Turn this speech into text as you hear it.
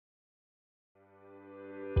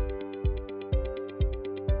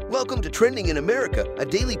Welcome to Trending in America, a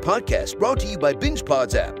daily podcast brought to you by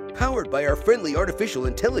BingePods app, powered by our friendly artificial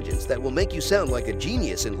intelligence that will make you sound like a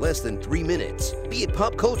genius in less than 3 minutes. Be it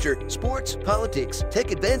pop culture, sports, politics,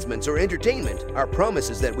 tech advancements, or entertainment, our promise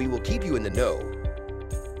is that we will keep you in the know.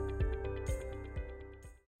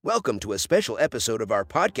 Welcome to a special episode of our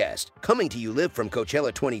podcast, coming to you live from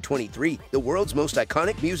Coachella 2023, the world's most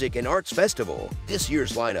iconic music and arts festival. This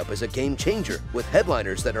year's lineup is a game changer, with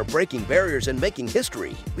headliners that are breaking barriers and making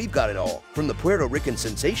history. We've got it all, from the Puerto Rican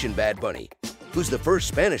sensation Bad Bunny, who's the first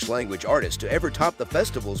Spanish-language artist to ever top the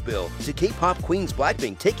festival's bill, to K-pop queens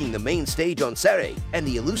Blackpink taking the main stage on Saturday, and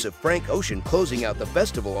the elusive Frank Ocean closing out the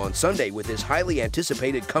festival on Sunday with his highly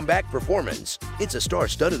anticipated comeback performance. It's a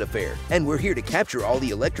star-studded affair, and we're here to capture all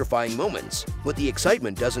the electrifying moments. But the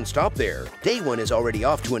excitement doesn't stop there. Day one is already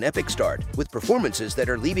off to an epic start, with performances that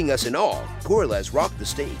are leaving us in awe. Gorillaz rocked the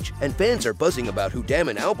stage, and fans are buzzing about who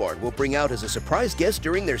Damon Albarn will bring out as a surprise guest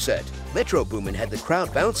during their set. Metro Boomin had the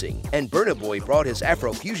crowd bouncing, and Burna Boy brought his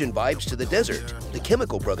Afro-fusion vibes to the desert. The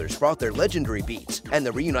Chemical Brothers brought their legendary beats, and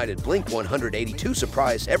the reunited Blink-182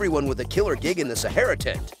 surprised everyone with a killer gig in the Sahara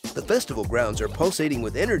tent. The festival grounds are pulsating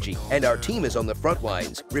with energy, and our team is on the front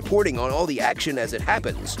lines, reporting on all the action as it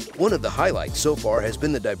happens. One of the highlights so far has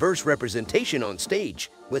been the diverse representation on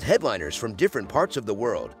stage, with headliners from different parts of the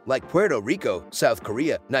world, like Puerto Rico, South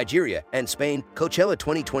Korea, Nigeria, and Spain. Coachella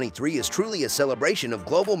 2023 is truly a celebration of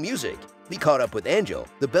global music. We caught up with Angel,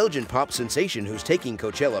 the Belgian pop sensation who's taking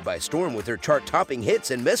Coachella by storm with her chart-topping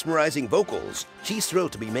hits and mesmerizing vocals. She's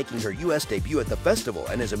thrilled to be making her US debut at the festival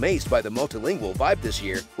and is amazed by the multilingual vibe this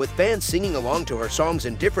year, with fans singing along to her songs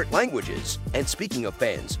in different languages. And speaking of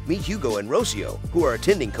fans, meet Hugo and Rocio, who are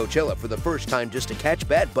attending Coachella for the first time just to catch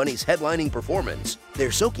Bad Bunny's headlining performance. They're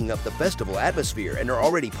soaking up the festival atmosphere and are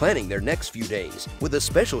already planning their next few days, with a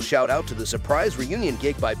special shout-out to the surprise reunion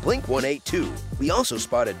gig by Blink-182. We also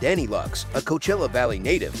spotted Danny Lux, a Coachella Valley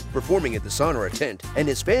native, performing at the Sonora tent, and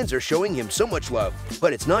his fans are showing him so much love.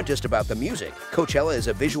 But it's not just about the music. Coachella is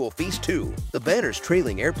a visual feast too. The banners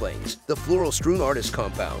trailing airplanes, the floral-strewn artist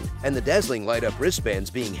compound, and the dazzling light-up wristbands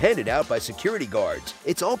being handed out by security guards.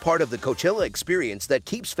 It's all part of the Coachella experience that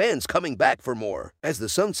keeps fans coming back for more. As the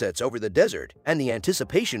sun sets over the desert, and the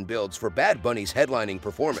anticipation builds for Bad Bunny's headlining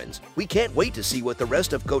performance, we can't wait to see what the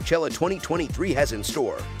rest of Coachella 2023 has in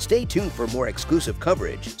store. Stay tuned for more exclusive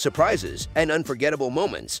coverage, surprises, and unforgettable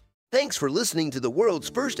moments. Thanks for listening to the world's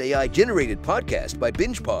first AI-generated podcast by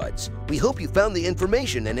BingePods. We hope you found the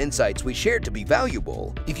information and insights we shared to be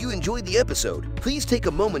valuable. If you enjoyed the episode, please take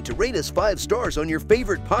a moment to rate us 5 stars on your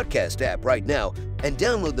favorite podcast app right now and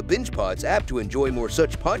download the BingePods app to enjoy more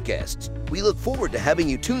such podcasts. We look forward to having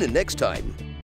you tune in next time.